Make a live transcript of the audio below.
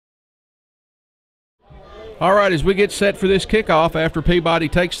All right, as we get set for this kickoff after Peabody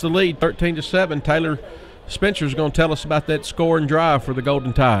takes the lead 13-7, Taylor Spencer's going to tell us about that score and drive for the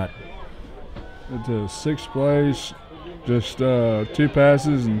Golden Tide. It's 6 plays, just 2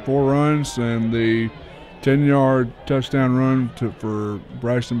 passes and 4 runs, and the 10-yard touchdown run for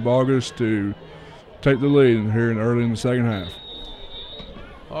Braxton Bogus to take the lead here early in the second half.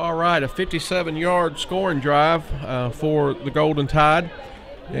 All right, a 57-yard scoring drive for the Golden Tide.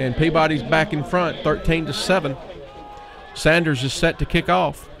 And Peabody's back in front, 13-7. Sanders is set to kick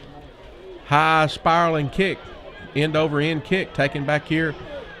off. High spiraling kick, end-over-end kick, taken back here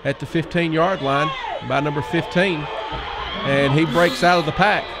at the 15-yard line by number 15. And he breaks out of the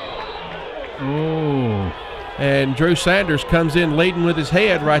pack. Ooh. And Drew Sanders comes in leading with his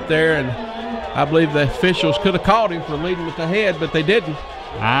head right there. And I believe the officials could have called him for leading with the head, but they didn't.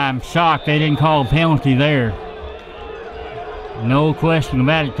 I'm shocked they didn't call a penalty there. No question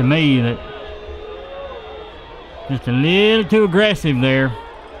about it to me that just a little too aggressive there.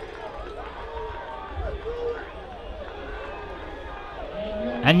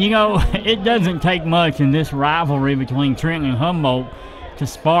 And you know, it doesn't take much in this rivalry between Trenton and Humboldt to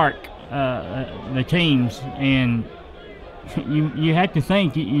spark the teams, and you have to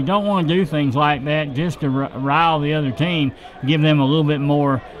think you don't want to do things like that just to rile the other team, give them a little bit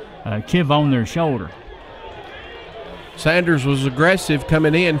more chip on their shoulder. Sanders was aggressive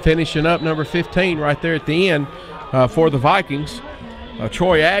coming in, finishing up number 15 right there at the end for the Vikings.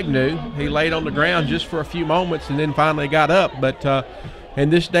 Troy Agnew, he laid on the ground just for a few moments and then finally got up. But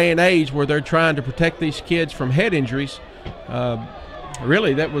in this day and age where they're trying to protect these kids from head injuries,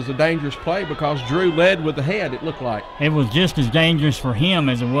 really that was a dangerous play because Drew led with the head, it looked like. It was just as dangerous for him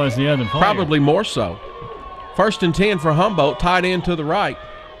as it was the other player. Probably more so. 1st and 10 for Humboldt, tight end to the right.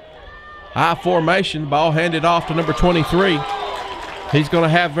 I formation, ball handed off to number 23. He's going to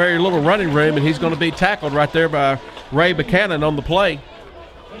have very little running room, and he's going to be tackled right there by Ray Buchanan on the play.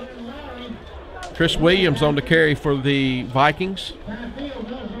 Chris Williams on the carry for the Vikings.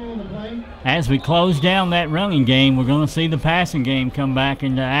 As we close down that running game, we're going to see the passing game come back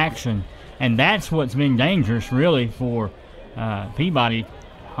into action. And that's what's been dangerous, really, for Peabody.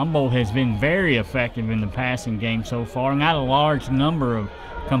 Humboldt has been very effective in the passing game so far. Not a large number of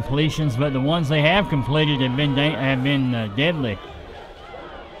completions, but the ones they have completed have been deadly.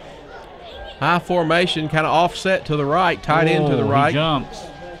 High formation, kind of offset to the right, tight end to the right. He jumps.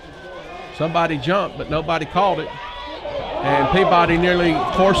 Somebody jumped, but nobody called it. And Peabody nearly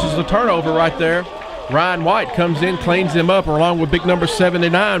forces the turnover right there. Ryan White comes in, cleans him up, along with big number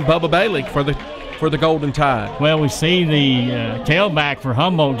 79, Bubba Bailey, for the Golden Tide. Well, we see the tailback for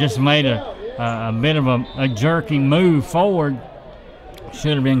Humboldt just made a bit of a jerking move forward.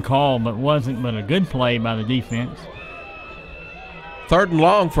 Should have been called, but wasn't, but a good play by the defense. 3rd and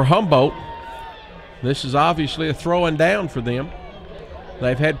long for Humboldt. This is obviously a throwing down for them.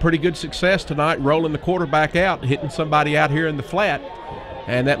 They've had pretty good success tonight rolling the quarterback out, hitting somebody out here in the flat.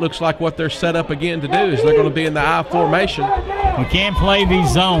 And that looks like what they're set up again to do is they're going to be in the I formation. We can't play these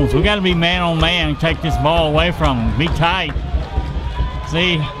zones. We got to be man on man and take this ball away from them. Be tight.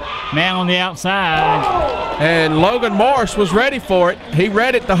 See, man on the outside. And Logan Morris was ready for it. He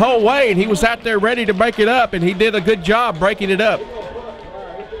read it the whole way, and he was out there ready to break it up, and he did a good job breaking it up.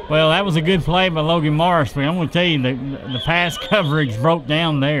 Well, that was a good play by Logan Morris, but I'm going to tell you, the pass coverage broke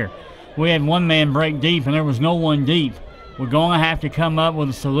down there. We had one man break deep, and there was no one deep. We're going to have to come up with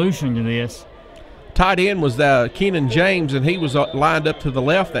a solution to this. Tight end was Keenan James, and he was lined up to the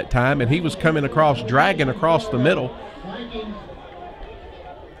left that time, and he was coming across, dragging across the middle.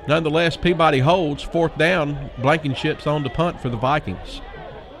 Nonetheless, Peabody holds, 4th down. Blankenship's on the punt for the Vikings.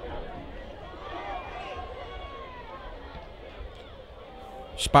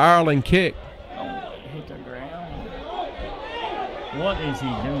 Spiraling kick. Hit the ground. What is he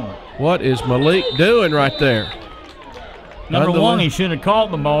doing? What is Malik doing right there? Number 1, he should have caught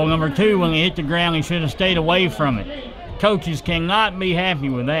the ball. Number 2, when he hit the ground, he should have stayed away from it. Coaches cannot be happy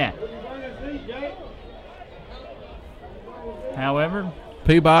with that. However,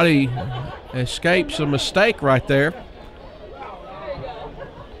 Peabody escapes a mistake right there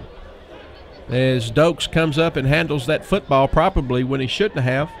as Dokes comes up and handles that football probably when he shouldn't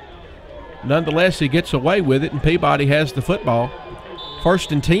have. Nonetheless, he gets away with it, and Peabody has the football.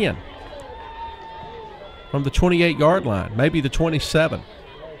 1st and 10 from the 28-yard line, maybe the 27.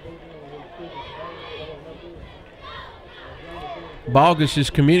 Bogus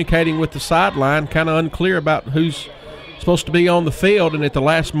is communicating with the sideline, kind of unclear about who's supposed to be on the field, and at the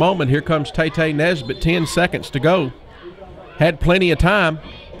last moment, here comes Tay Nesbitt, 10 seconds to go. Had plenty of time,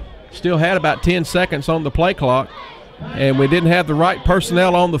 still had about 10 seconds on the play clock, and we didn't have the right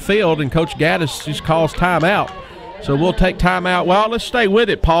personnel on the field, and Coach Gaddis just calls timeout. So we'll take timeout. Well, let's stay with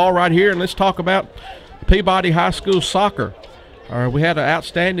it, Paul, right here, and let's talk about Peabody High School soccer. We had an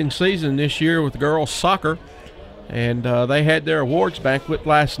outstanding season this year with girls soccer, and they had their awards banquet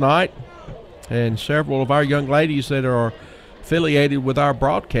last night, and several of our young ladies that are affiliated with our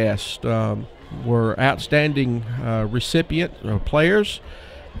broadcast were outstanding recipient players.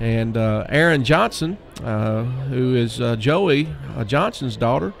 And Erin Johnson, who is Joey Johnson's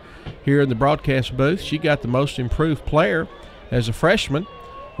daughter, here in the broadcast booth, she got the most improved player as a freshman.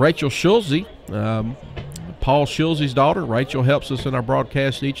 Rachel Schulze, Paul Schulze's daughter. Rachel helps us in our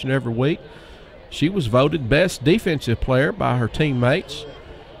broadcast each and every week. She was voted best defensive player by her teammates.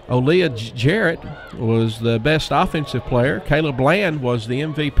 Aaliyah Jarrett was the best offensive player. Caleb Bland was the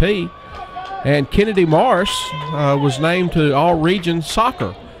MVP. And Kennedy Morris was named to all-region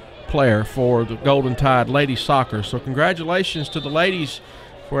soccer player for the Golden Tide ladies soccer. So congratulations to the ladies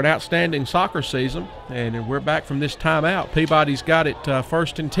for an outstanding soccer season. And we're back from this timeout. Peabody's got it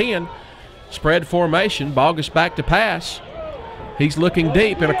 1st and 10. Spread formation. Bogus back to pass. He's looking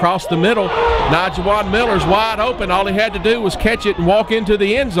deep and across the middle. Najuan Miller's wide open. All he had to do was catch it and walk into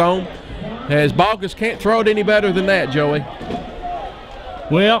the end zone, as Bogus can't throw it any better than that, Joey.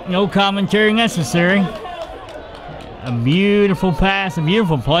 Well, no commentary necessary. A beautiful pass, a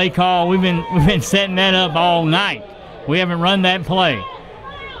beautiful play call. We've been setting that up all night. We haven't run that play.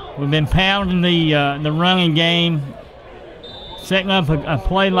 We've been pounding the running game, setting up a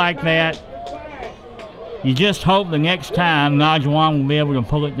play like that. You just hope the next time Najuan will be able to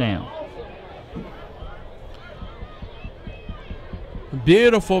pull it down.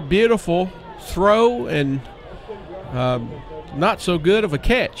 Beautiful, beautiful throw, and not so good of a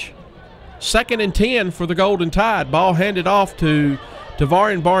catch. 2nd and 10 for the Golden Tide. Ball handed off to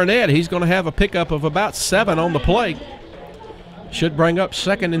Tavarian Barnett. He's going to have a pickup of about 7 on the play. Should bring up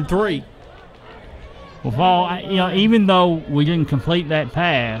 2nd and 3. Well, Paul, even though we didn't complete that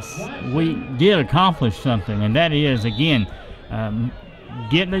pass, we did accomplish something, and that is, again,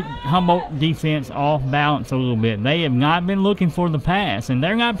 getting the Humboldt defense off balance a little bit. They have not been looking for the pass, and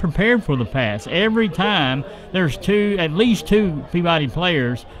they're not prepared for the pass. Every time there's at least two Peabody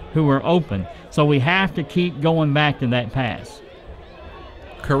players who are open, so we have to keep going back to that pass.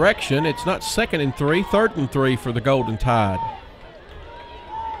 Correction, it's not 2nd and 3, 3rd and 3 for the Golden Tide.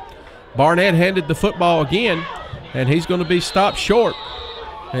 Barnett handed the football again, and he's going to be stopped short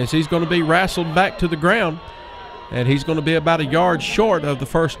as he's going to be wrestled back to the ground, and he's going to be about a yard short of the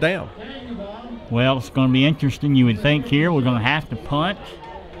 1st down. Well, it's going to be interesting, you would think here. We're going to have to punt.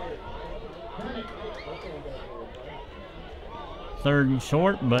 3rd and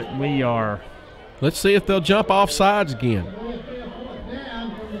short, but we are. Let's see if they'll jump off sides again.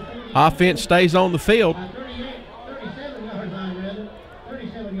 Offense stays on the field.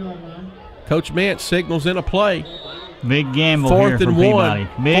 Coach Mintz signals in a play. Big gamble 4th here for and Peabody.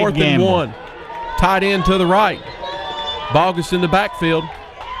 1. Big 4th gamble. and 1. Tight end to the right. Bogus in the backfield.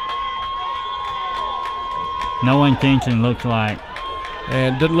 No intention, looks like.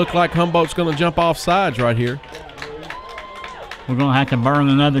 And doesn't look like Humboldt's going to jump off sides right here. We're going to have to burn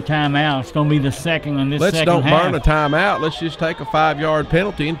another timeout. It's going to be the second in this second half. Let's don't burn a timeout. Let's just take a 5-yard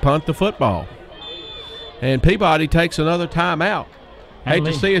penalty and punt the football. And Peabody takes another timeout. Hate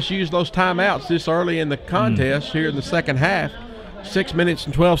to see us use those timeouts this early in the contest here in the second half. 6 minutes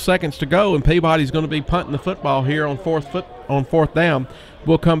and 12 seconds to go, and Peabody's going to be punting the football here on 4th down.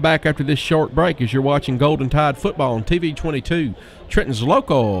 We'll come back after this short break as you're watching Golden Tide football on TV 22, Trenton's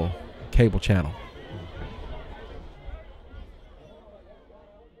local cable channel.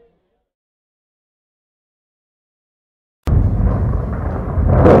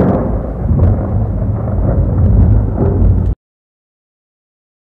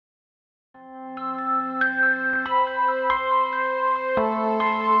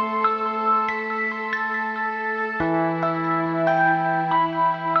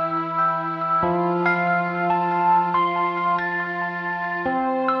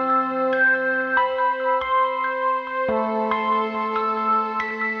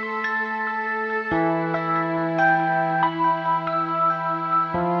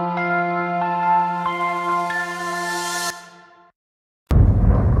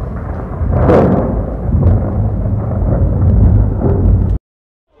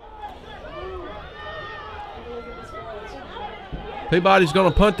 Peabody's going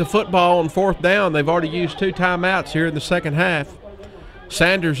to punt the football on 4th down. They've already used 2 timeouts here in the second half.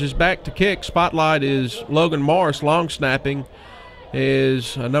 Sanders is back to kick. Spotlight is Logan Morris. Long snapping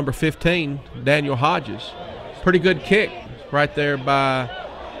is number 15, Daniel Hodges. Pretty good kick right there by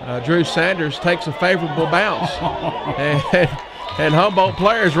Drew Sanders takes a favorable bounce. And Humboldt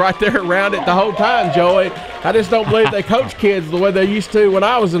players right there around it the whole time, Joey. I just don't believe they coach kids the way they used to when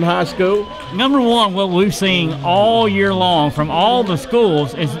I was in high school. Number one, what we've seen all year long from all the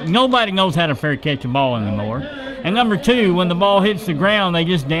schools is nobody knows how to fair catch a ball anymore. And number two, when the ball hits the ground, they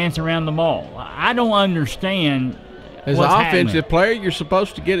just dance around the ball. I don't understand As an offensive player, you're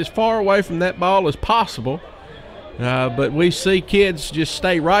supposed to get as far away from that ball as possible. But we see kids just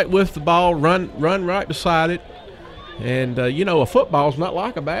stay right with the ball, run right beside it. And, you know, a football's not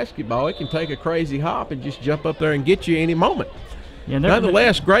like a basketball. It can take a crazy hop and just jump up there and get you any moment. Yeah,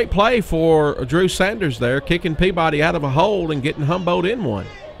 nonetheless, great play for Drew Sanders there, kicking Peabody out of a hole and getting Humboldt in one.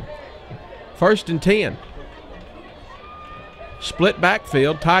 1st and 10. Split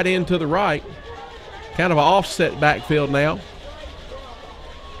backfield, tight end to the right. Kind of an offset backfield now.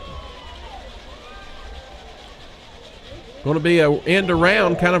 Going to be an end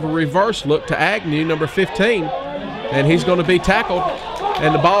around, kind of a reverse look to Agnew, number 15. And he's going to be tackled,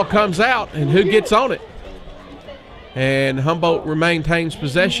 and the ball comes out, and who gets on it? And Humboldt maintains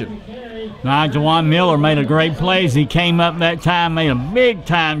possession. Jawan Miller made a great play as he came up that time, made a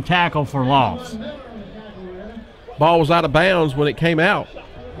big-time tackle for loss. Ball was out of bounds when it came out.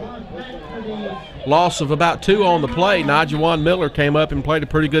 Loss of about 2 on the play. Najuan Miller came up and played a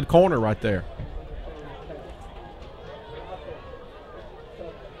pretty good corner right there.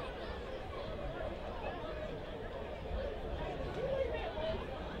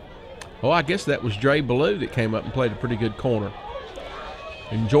 Oh, I guess that was Dre Ballou that came up and played a pretty good corner.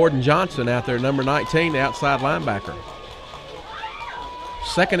 And Jordan Johnson out there, number 19, the outside linebacker.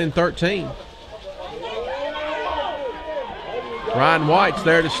 2nd and 13. Ryan White's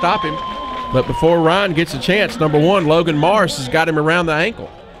there to stop him. But before Ryan gets a chance, number 1, Logan Morris has got him around the ankle.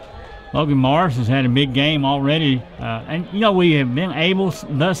 Logan Morris has had a big game already. And, you know, we have been able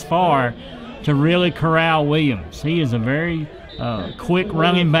thus far to really corral Williams. He is a very quick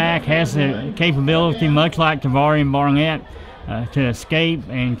running back, has the capability, much like Tavarian Barnett, to escape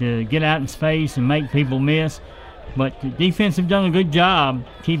and to get out in space and make people miss. But the defense have done a good job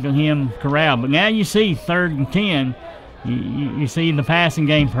keeping him corralled. But now you see 3rd and 10, you see the passing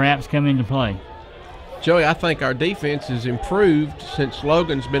game perhaps come into play. Joey, I think our defense has improved since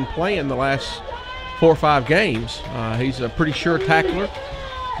Logan's been playing the last 4 or 5 games. He's a pretty sure tackler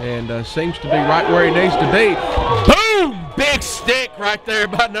and seems to be right where he needs to be. Boom! Big stick right there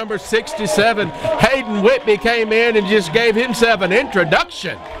by number 67. Hayden Whitby came in and just gave himself an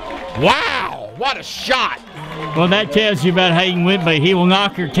introduction. Wow, what a shot. Well, that tells you about Hayden Whitby. He will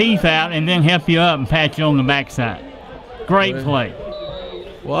knock your teeth out and then help you up and pat you on the backside. Great play.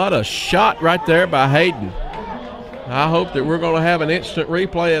 What a shot right there by Hayden. I hope that we're going to have an instant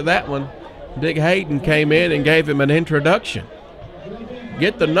replay of that one. Big Hayden came in and gave him an introduction.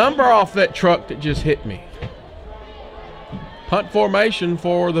 Get the number off that truck that just hit me. Punt formation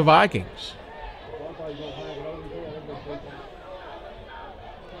for the Vikings.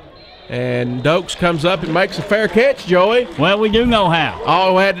 And Dokes comes up and makes a fair catch, Joey. Well, we do know how.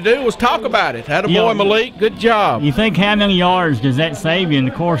 All we had to do was talk about it. Attaboy, Malik, good job. You think how many yards does that save you in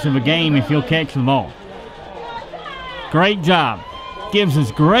the course of a game if you'll catch the ball? Great job. Gives us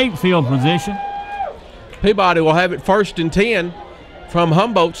great field position. Peabody will have it 1st and 10 from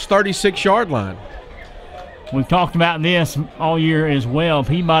Humboldt's 36-yard line. We've talked about this all year as well.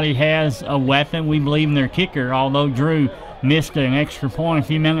 Peabody has a weapon. We believe in their kicker, although Drew missed an extra point a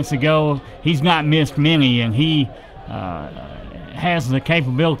few minutes ago. He's not missed many, and he has the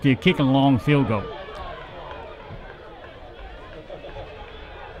capability of kicking a long field goal.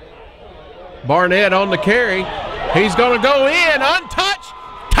 Barnett on the carry. He's going to go in, untouched.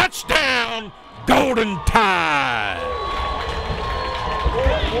 Touchdown, Golden Tide.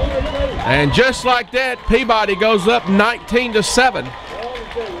 And just like that, Peabody goes up 19-7.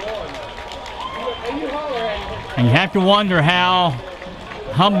 And you have to wonder how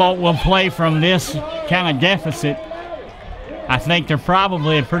Humboldt will play from this kind of deficit. I think they're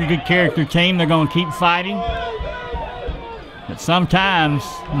probably a pretty good character team. They're going to keep fighting. But sometimes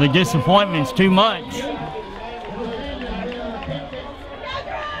the disappointment's too much.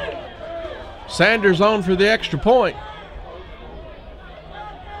 Sanders on for the extra point.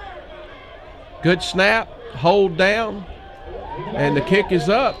 Good snap, hold down, and the kick is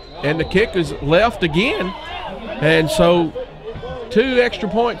up. And the kick is left again. And so 2 extra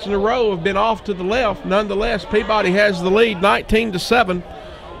points in a row have been off to the left. Nonetheless, Peabody has the lead 19-7.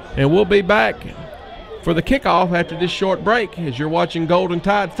 And we'll be back for the kickoff after this short break as you're watching Golden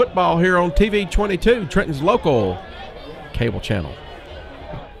Tide football here on TV 22, Trenton's local cable channel.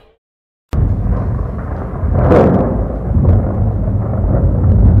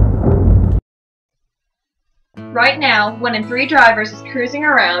 Right now, 1 in 3 drivers is cruising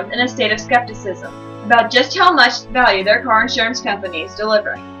around in a state of skepticism about just how much value their car insurance company is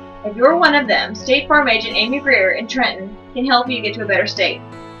delivering. If you're one of them, State Farm agent Amy Greer in Trenton can help you get to a better state,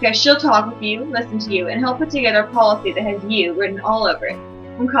 because she'll talk with you, listen to you, and help put together a policy that has you written all over it,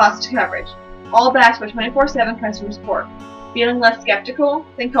 from cost to coverage, all backed by 24/7 customer support. Feeling less skeptical?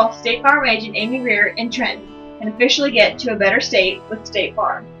 Then call State Farm agent Amy Greer in Trenton and officially get to a better state with State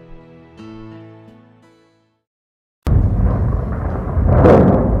Farm.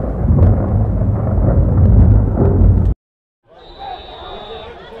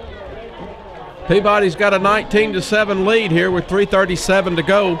 Peabody's got a 19-7 lead here with 3:37 to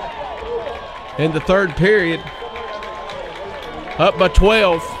go in the third period. Up by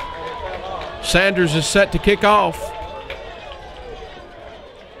 12. Sanders is set to kick off.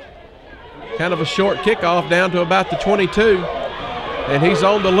 Kind of a short kickoff down to about the 22. And he's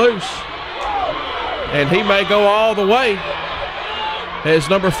on the loose. And he may go all the way as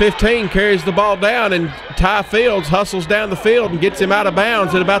number 15 carries the ball down, and Ty Fields hustles down the field and gets him out of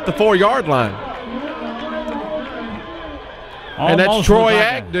bounds at about the 4-yard line. And that's Troy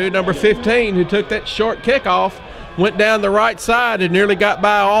Agnew, number 15, who took that short kickoff, went down the right side and nearly got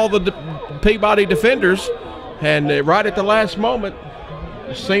by all the Peabody defenders. And right at the last moment,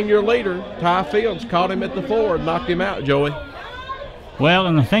 the senior leader, Ty Fields, caught him at the 4 and knocked him out, Joey. Well,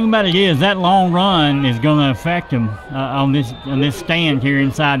 and the thing about it is that long run is going to affect him on this stand here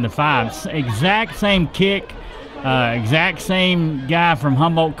inside the 5. Exact same kick, exact same guy from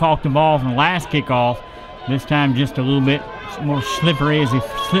Humboldt caught the ball from the last kickoff. This time just a little bit more slippery as he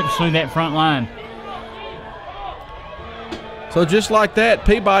slips through that front line. So just like that,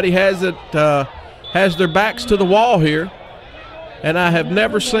 Peabody has their backs to the wall here. And I have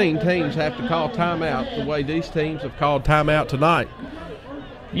never seen teams have to call timeout the way these teams have called timeout tonight.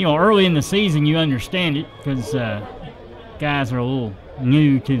 You know, early in the season you understand it because guys are a little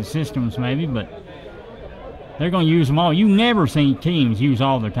new to the systems maybe, but they're going to use them all. You've never seen teams use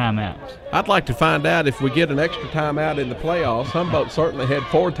all their timeouts. I'd like to find out if we get an extra timeout in the playoffs. Humboldt certainly had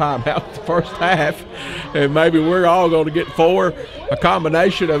 4 timeouts the first half, and maybe we're all going to get 4, a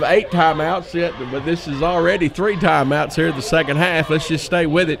combination of 8 timeouts yet, but this is already 3 timeouts here in the second half. Let's just stay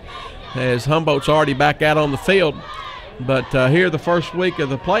with it as Humboldt's already back out on the field. But here the first week of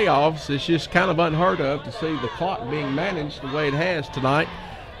the playoffs, it's just kind of unheard of to see the clock being managed the way it has tonight.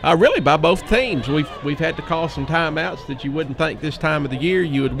 Really by both teams. We've had to call some timeouts that you wouldn't think this time of the year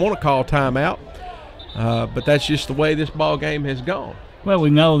you would want to call timeout. But that's just the way this ball game has gone. Well, we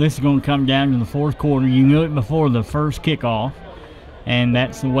know this is going to come down to the fourth quarter. You knew it before the first kickoff, and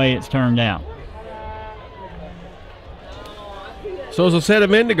that's the way it's turned out. So as I said a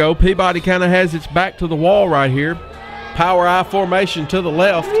minute ago, Peabody kind of has its back to the wall right here. Power I formation to the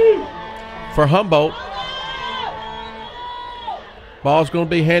left for Humboldt. Ball's going to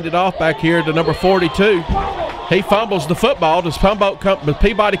be handed off back here to number 42. He fumbles the football. Does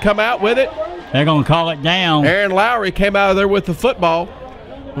Peabody come out with it? They're going to call it down. Aaron Lowry came out of there with the football,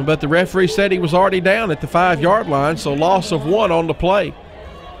 but the referee said he was already down at the 5-yard line, so loss of 1 on the play.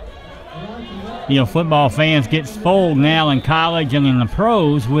 You know, football fans get spoiled now in college and in the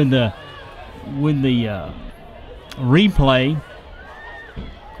pros with the replay.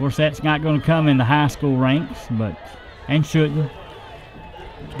 Of course, that's not going to come in the high school ranks, and shouldn't.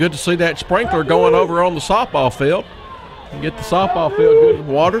 It's good to see that sprinkler going over on the softball field. Get the softball field good and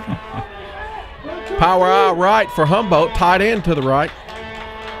watered. Power I right for Humboldt, tight end to the right.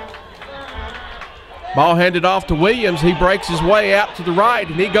 Ball handed off to Williams. He breaks his way out to the right,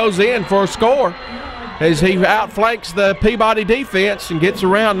 and he goes in for a score as he outflanks the Peabody defense and gets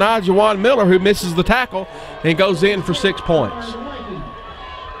around Najuan Miller, who misses the tackle, and goes in for 6 points.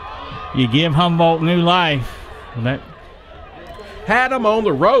 You give Humboldt new life. That had them on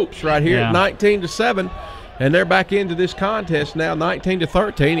the ropes right here at 19-7, and they're back into this contest now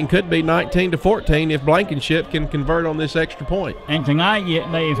 19-13, and could be 19-14 if Blankenship can convert on this extra point. And tonight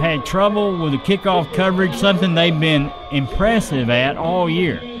they've had trouble with the kickoff coverage, something they've been impressive at all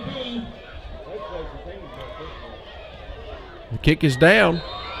year. The kick is down,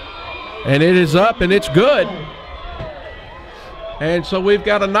 and it is up, and it's good. And so we've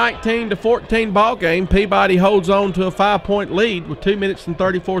got a 19-14 ball game. Peabody holds on to a 5-point lead with 2 minutes and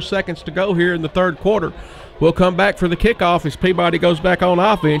 34 seconds to go here in the third quarter. We'll come back for the kickoff as Peabody goes back on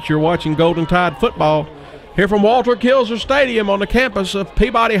offense. You're watching Golden Tide football here from Walter Kilser Stadium on the campus of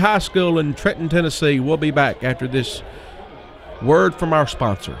Peabody High School in Trenton, Tennessee. We'll be back after this word from our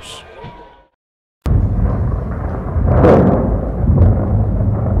sponsors.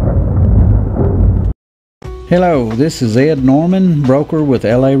 Hello, this is Ed Norman, broker with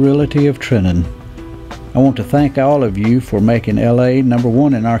LA Realty of Trenton. I want to thank all of you for making LA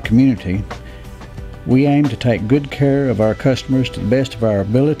 #1 in our community. We aim to take good care of our customers to the best of our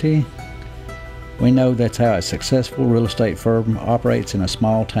ability. We know that's how a successful real estate firm operates in a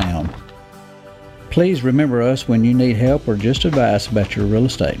small town. Please remember us when you need help or just advice about your real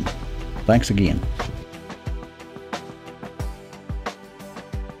estate. Thanks again.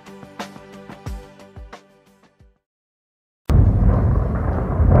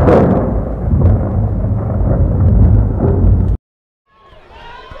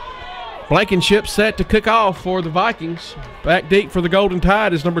 Blankenship set to kick off for the Vikings. Back deep for the Golden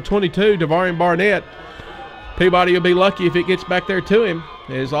Tide is number 22, Devarian Barnett. Peabody will be lucky if it gets back there to him.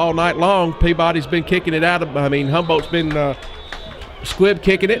 As all night long, Peabody's been kicking it out of, Humboldt's been squib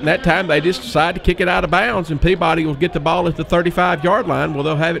kicking it, and that time they just decide to kick it out of bounds, and Peabody will get the ball at the 35-yard line. Well,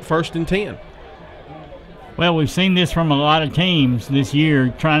 they'll have it 1st and 10. Well, we've seen this from a lot of teams this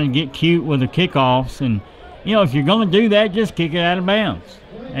year, trying to get cute with the kickoffs. And, you know, if you're going to do that, just kick it out of bounds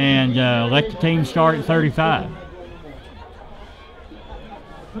and let the team start at 35.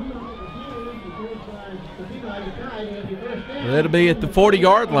 It'll be at the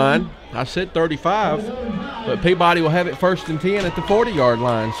 40-yard line. I said 35, but Peabody will have it 1st and 10 at the 40-yard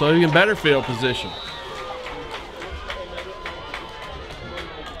line, so even better field position.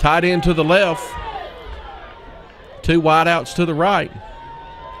 Tight end to the left. 2 wideouts to the right.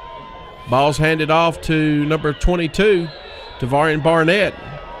 Ball's handed off to number 22, Devarian Barnett.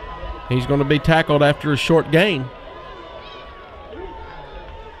 He's going to be tackled after a short gain.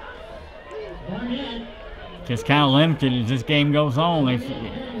 Just kind of limited as this game goes on. If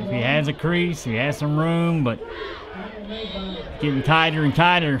he has a crease, he has some room, but getting tighter and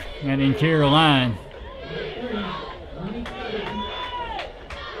tighter at the interior line.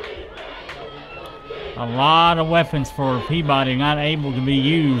 A lot of weapons for Peabody not able to be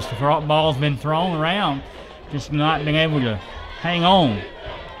used. The ball's been thrown around, just not being able to hang on.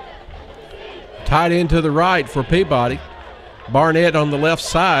 Tight end to the right for Peabody. Barnett on the left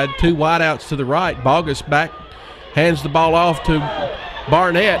side, 2 wideouts to the right. Bogus back, hands the ball off to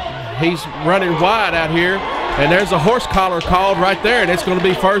Barnett. He's running wide out here, and there's a horse collar called right there, and it's going to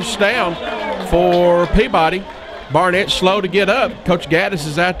be 1st down for Peabody. Barnett slow to get up. Coach Gaddis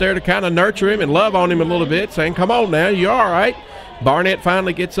is out there to kind of nurture him and love on him a little bit, saying, come on now, you're all right. Barnett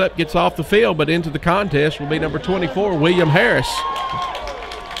finally gets up, gets off the field, but into the contest will be number 24, William Harris.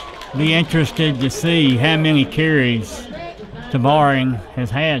 Be interested to see how many carries Devarian has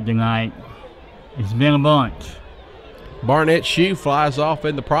had tonight. It's been a bunch. Barnett's shoe flies off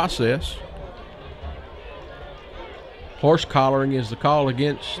in the process. Horse collaring is the call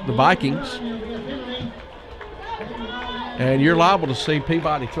against the Vikings. And you're liable to see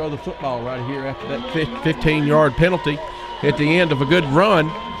Peabody throw the football right here after that 15-yard penalty at the end of a good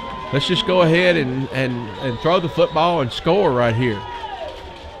run. Let's just go ahead and throw the football and score right here.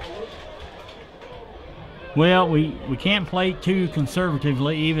 Well, we can't play too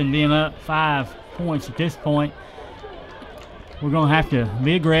conservatively, even being up 5 points at this point. We're going to have to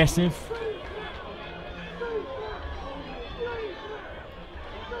be aggressive.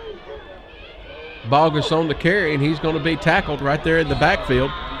 Bogus on the carry, and he's going to be tackled right there in the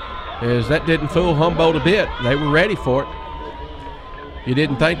backfield. As that didn't fool Humboldt a bit. They were ready for it. You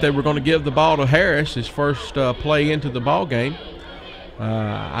didn't think they were going to give the ball to Harris, his first play into the ball game.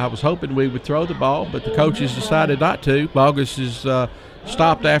 I was hoping we would throw the ball, but the coaches decided not to. Bogus is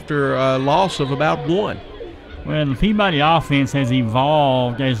stopped after a loss of about 1. Well, the Peabody offense has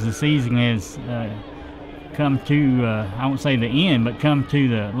evolved as the season has come to, I won't say the end, but come to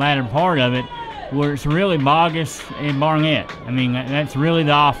the latter part of it, where it's really Bogus and Barnett. I mean, that's really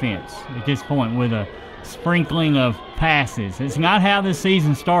the offense at this point, with a sprinkling of passes. It's not how this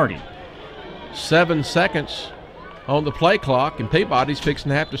season started. 7 seconds on the play clock, and Peabody's fixing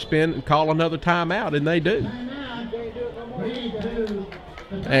to have to spin and call another timeout, and they do.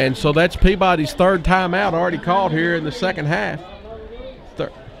 And so that's Peabody's 3rd timeout already called here in the second half.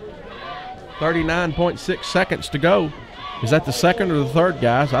 39.6 seconds to go. Is that the 2nd or the 3rd,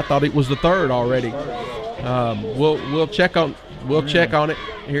 guys? I thought it was the 3rd already. We'll check on it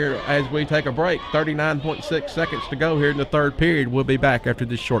here as we take a break. 39.6 seconds to go here in the 3rd period. We'll be back after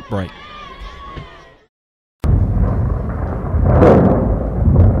this short break.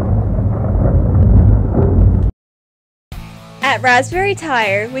 At Raspberry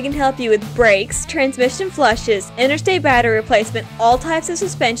Tire, we can help you with brakes, transmission flushes, interstate battery replacement, all types of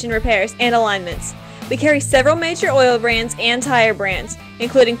suspension repairs, and alignments. We carry several major oil brands and tire brands,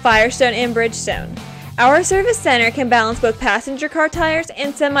 including Firestone and Bridgestone. Our service center can balance both passenger car tires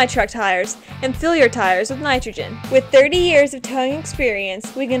and semi-truck tires and fill your tires with nitrogen. With 30 years of towing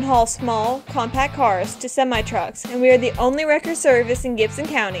experience, we can haul small, compact cars to semi-trucks, and we are the only wrecker service in Gibson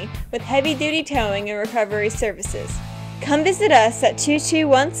County with heavy-duty towing and recovery services. Come visit us at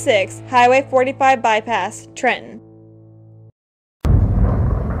 2216 Highway 45 Bypass, Trenton.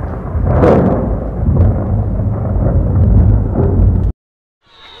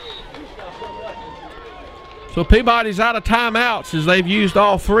 So Peabody's out of timeouts as they've used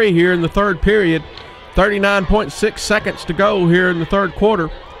all three here in the third period. 39.6 seconds to go here in the third quarter.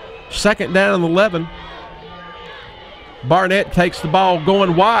 Second down and 11. Barnett takes the ball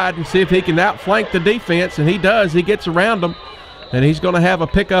going wide and see if he can outflank the defense, and he does. He gets around them, and he's going to have a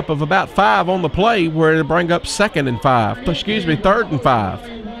pickup of about 5 on the play where it'll bring up third and 5.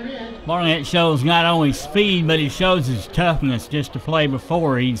 Barnett shows not only speed, but he shows his toughness just to play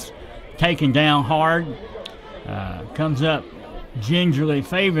before. He's taken down hard. Comes up gingerly,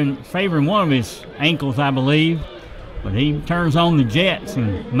 favoring one of his ankles, I believe. But he turns on the jets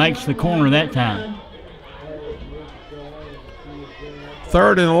and makes the corner that time.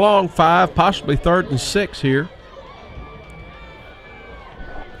 Third and a long 5, possibly 3rd and 6 here.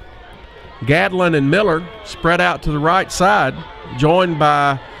 Gadlin and Miller spread out to the right side, joined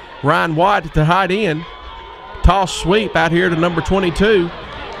by Ryan White at the tight end. Toss sweep out here to number 22.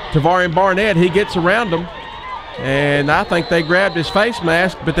 Tavarian Barnett, he gets around him. And I think they grabbed his face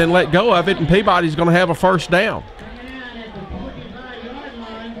mask but then let go of it, and Peabody's going to have a first down.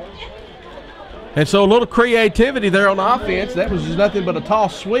 And so a little creativity there on the offense. That was just nothing but a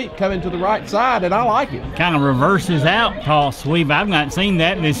toss sweep coming to the right side, and I like it. Kind of reverses out toss sweep. I've not seen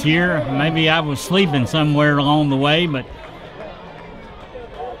that this year. Maybe I was sleeping somewhere along the way, but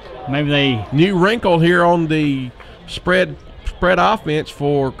maybe they... New wrinkle here on the spread offense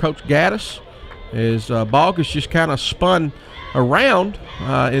for Coach Gaddis. As Bogus just kind of spun around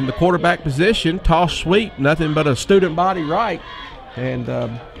in the quarterback position, toss sweep, nothing but a student body right. And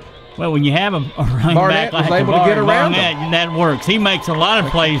well, when you have a running Barnett back like was able to get around Barnett, that works. He makes a lot of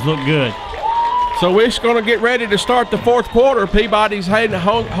plays look good. So we're going to get ready to start the fourth quarter. Peabody's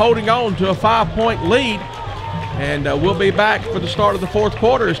holding on to a 5-point lead, and we'll be back for the start of the fourth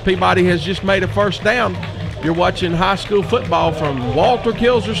quarter as Peabody has just made a first down. You're watching high school football from Walter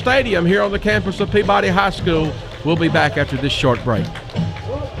Kilser Stadium here on the campus of Peabody High School. We'll be back after this short break.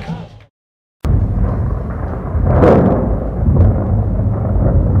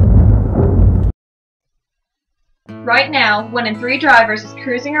 Right now, 1 in 3 drivers is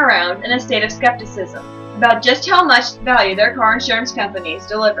cruising around in a state of skepticism about just how much value their car insurance company is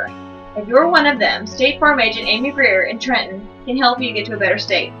delivering. If you're one of them, State Farm agent Amy Greer in Trenton can help you get to a better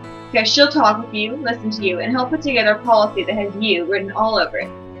state, because she'll talk with you, listen to you, and help put together a policy that has you written all over it,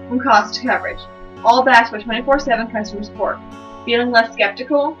 from cost to coverage, all backed by 24/7 customer support. Feeling less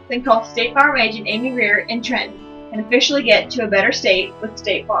skeptical? Then call State Farm agent Amy Greer in Trenton and officially get to a better state with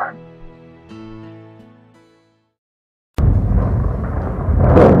State Farm.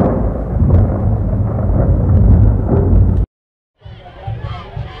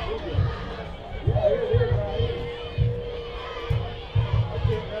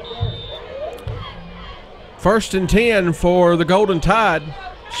 First and 10 for the Golden Tide.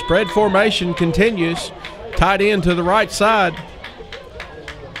 Spread formation continues. Tight end to the right side.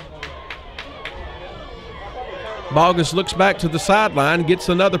 Bogus looks back to the sideline, gets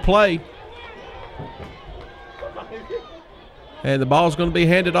another play. And the ball's going to be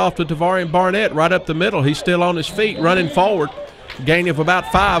handed off to Tavarian Barnett right up the middle. He's still on his feet, running forward. Gain of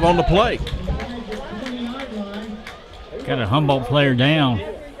about 5 on the play. Got a Humboldt player down.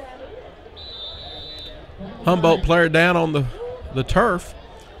 Humboldt player down on the turf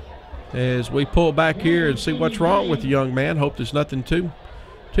as we pull back here and see what's wrong with the young man. Hope there's nothing too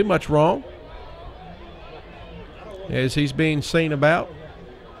much wrong as he's being seen about.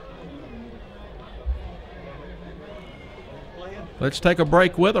 Let's take a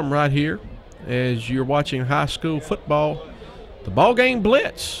break with him right here as you're watching high school football, the Ball Game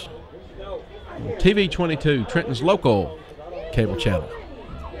Blitz, TV 22, Trenton's local cable channel.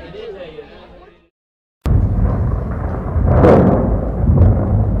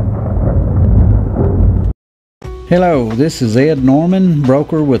 Hello, this is Ed Norman,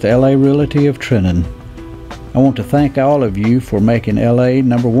 broker with LA Realty of Trenton. I want to thank all of you for making LA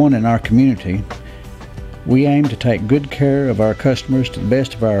number one in our community. We aim to take good care of our customers to the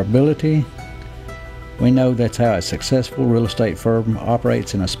best of our ability. We know that's how a successful real estate firm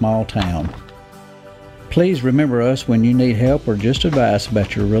operates in a small town. Please remember us when you need help or just advice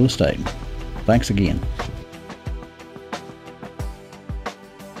about your real estate. Thanks again.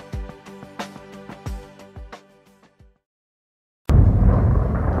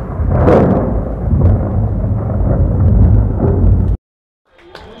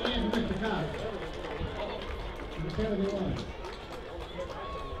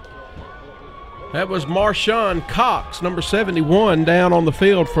 That was Marshawn Cox, number 71, down on the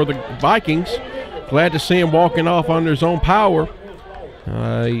field for the Vikings. Glad to see him walking off under his own power.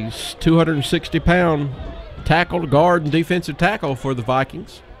 He's 260-pound tackle, guard, and defensive tackle for the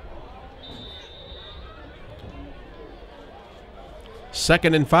Vikings.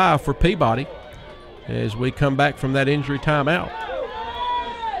 2nd and 5 for Peabody as we come back from that injury timeout.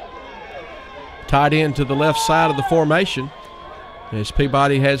 Tied in to the left side of the formation as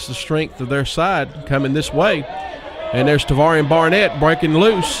Peabody has the strength of their side coming this way. And there's Tavarian Barnett breaking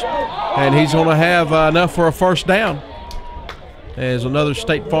loose, and he's going to have enough for a first down. As another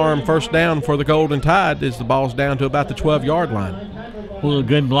State Farm first down for the Golden Tide as the ball's down to about the 12-yard line. Well, a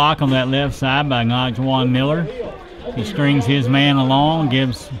good block on that left side by Najwan Miller. He strings his man along,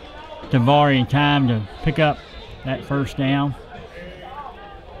 gives Tavarian time to pick up that first down.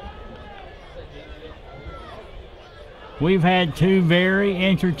 We've had 2 very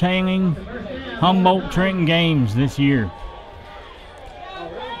entertaining Humboldt-Trenton games this year.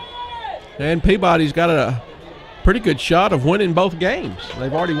 And Peabody's got a pretty good shot of winning both games.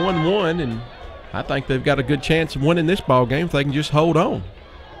 They've already won one, and I think they've got a good chance of winning this ball game if they can just hold on.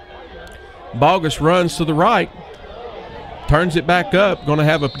 Bogus runs to the right, turns it back up, going to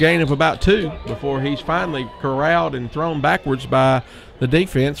have a gain of about 2 before he's finally corralled and thrown backwards by the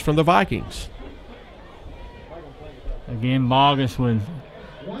defense from the Vikings. Again, Bogus with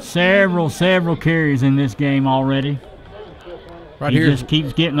several carries in this game already. He just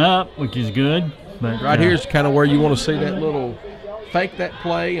keeps getting up, which is good. But right here's kind of where you want to see that little fake that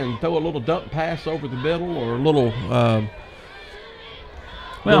play and throw a little dump pass over the middle, or a little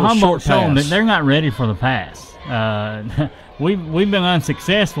Humboldt showing that they're not ready for the pass. We've been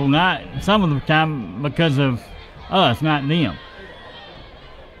unsuccessful, not some of the time because of us, not them.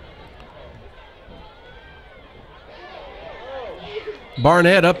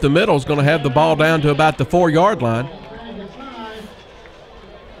 Barnett up the middle is going to have the ball down to about the 4-yard line.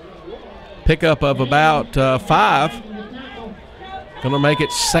 Pickup of about 5. Going to make it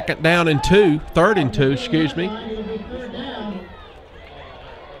 3rd and 2, excuse me.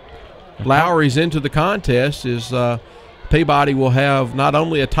 Lowry's into the contest as Peabody will have not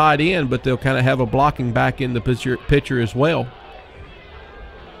only a tight end, but they'll kind of have a blocking back in the pitcher as well.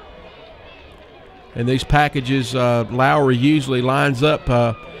 And these packages, Lowry usually lines up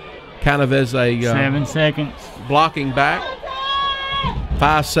kind of as a 7 seconds blocking back.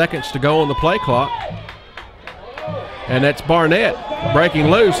 5 seconds to go on the play clock. And that's Barnett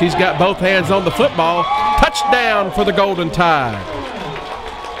breaking loose. He's got both hands on the football. Touchdown for the Golden Tide.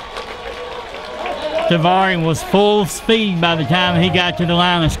 Tavarian was full speed by the time he got to the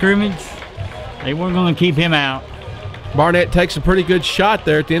line of scrimmage. They weren't going to keep him out. Barnett takes a pretty good shot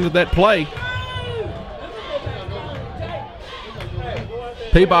there at the end of that play.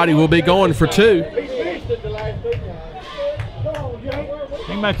 Peabody will be going for 2. The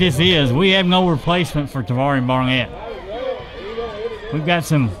thing about this is we have no replacement for Tavarian Barnett. We've got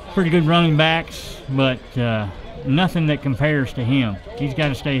some pretty good running backs, but nothing that compares to him. He's got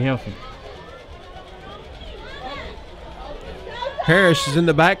to stay healthy. Harris is in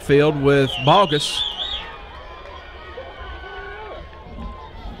the backfield with Bogus.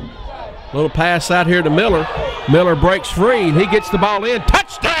 Little pass out here to Miller. Miller breaks free, and he gets the ball in.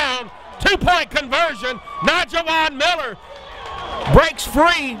 Touchdown! 2-point conversion. Najwan Miller breaks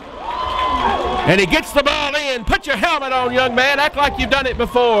free, and he gets the ball in. Put your helmet on, young man. Act like you've done it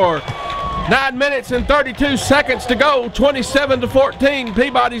before. 9 minutes and 32 seconds to go. 27-14.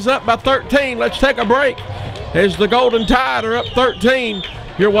 Peabody's up by 13. Let's take a break as the Golden Tide are up 13.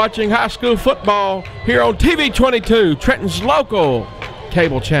 You're watching high school football here on TV 22, Trenton's local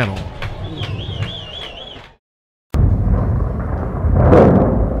cable channel.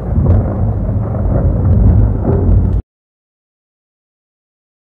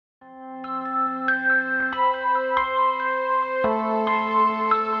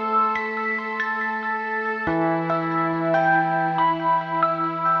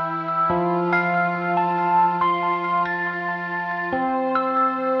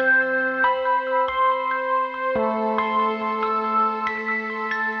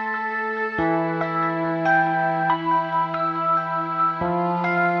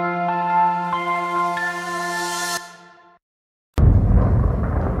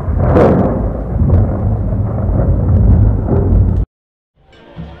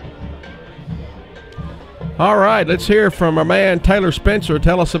 All right, let's hear from our man Taylor Spencer.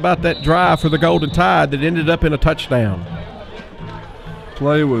 Tell us about that drive for the Golden Tide that ended up in a touchdown.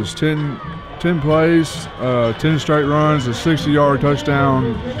 Play was 10 plays, 10 straight runs, a 60-yard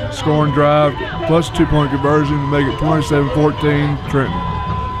touchdown scoring drive, plus 2-point conversion to make it 27-14 Trenton.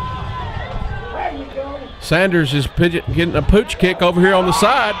 Sanders is getting a pooch kick over here on the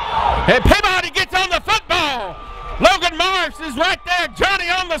side. And Peabody gets on the football. Logan Morris is right there. Johnny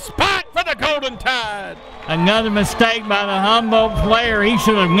on the spot for the Golden Tide. Another mistake by the Humboldt player. He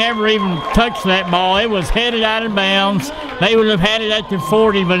should have never even touched that ball. It was headed out of bounds. They would have had it at the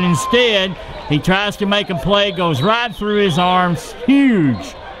 40, but instead he tries to make a play, goes right through his arms.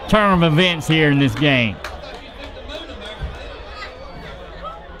 Huge turn of events here in this game.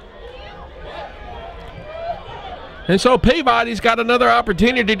 And so Peabody's got another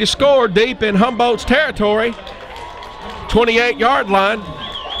opportunity to score deep in Humboldt's territory. 28-yard line.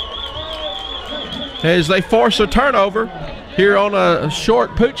 As they force a turnover here on a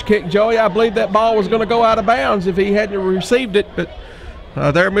short pooch kick, Joey. I believe that ball was going to go out of bounds if he hadn't received it, but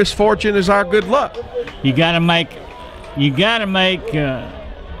their misfortune is our good luck. You got to make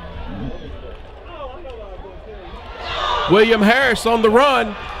William Harris on the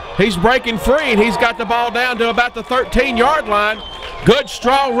run. He's breaking free, and he's got the ball down to about the 13-yard line. Good,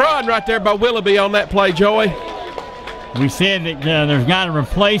 strong run right there by Willoughby on that play, Joey. We said that there's not a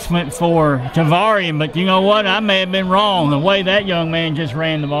replacement for Tavarian, but you know what? I may have been wrong the way that young man just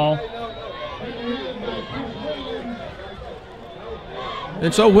ran the ball.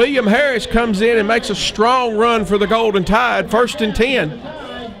 And so William Harris comes in and makes a strong run for the Golden Tide, 1st and 10.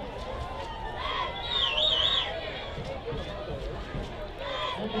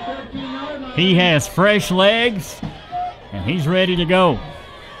 He has fresh legs, and he's ready to go.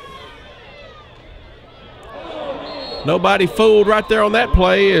 Nobody fooled right there on that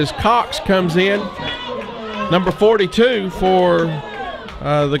play as Cox comes in, number 42 for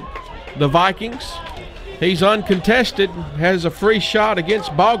the Vikings. He's uncontested, has a free shot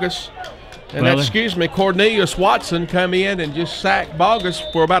against Bogus. And Cornelius Watson come in and just sacked Bogus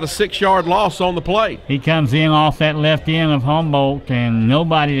for about a 6-yard loss on the play. He comes in off that left end of Humboldt, and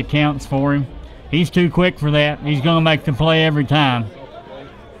nobody accounts for him. He's too quick for that. He's going to make the play every time.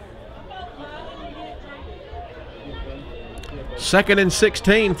 2nd and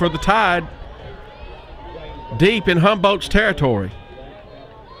 16 for the Tide, deep in Humboldt's territory.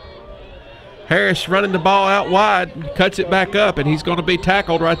 Harris running the ball out wide, cuts it back up, and he's going to be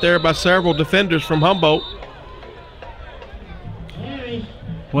tackled right there by several defenders from Humboldt.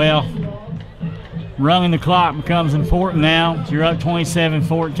 Well, running the clock becomes important now. You're up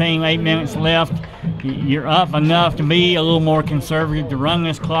 27-14, 8 minutes left. You're up enough to be a little more conservative to run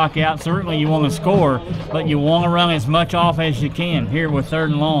this clock out. Certainly you want to score, but you want to run as much off as you can here with 3rd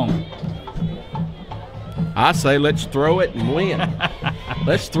and long. I say let's throw it and win.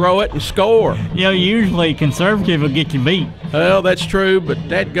 Let's throw it and score. You know, usually conservative will get you beat. Well, that's true, but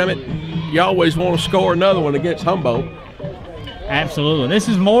dadgummit, you always want to score another one against Humboldt. Absolutely. This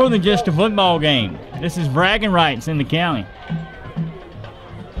is more than just a football game. This is bragging rights in the county.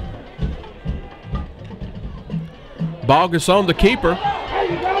 Bogus on the keeper.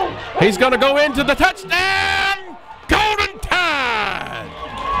 He's going to go into the touchdown. Golden Tide.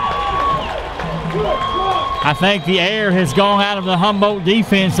 I think the air has gone out of the Humboldt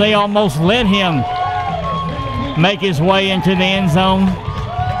defense. They almost let him make his way into the end zone.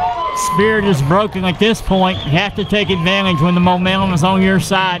 Spirit is broken at this point. You have to take advantage when the momentum is on your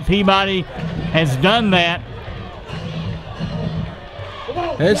side. Peabody has done that.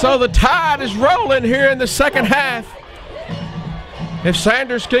 And so the Tide is rolling here in the second half. If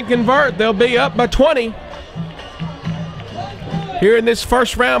Sanders can convert, they'll be up by 20 here in this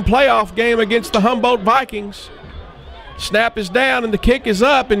first round playoff game against the Humboldt Vikings. Snap is down and the kick is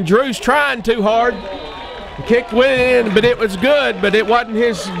up, and Drew's trying too hard. The kick went in, but it was good, but it wasn't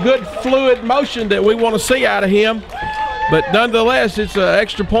his good fluid motion that we want to see out of him. But nonetheless, it's an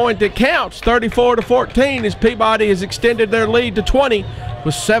extra point that counts, 34-14, as Peabody has extended their lead to 20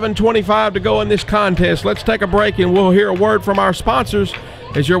 with 7:25 to go in this contest. Let's take a break and we'll hear a word from our sponsors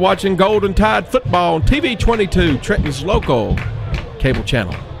as you're watching Golden Tide football on TV 22, Trenton's local cable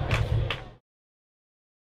channel.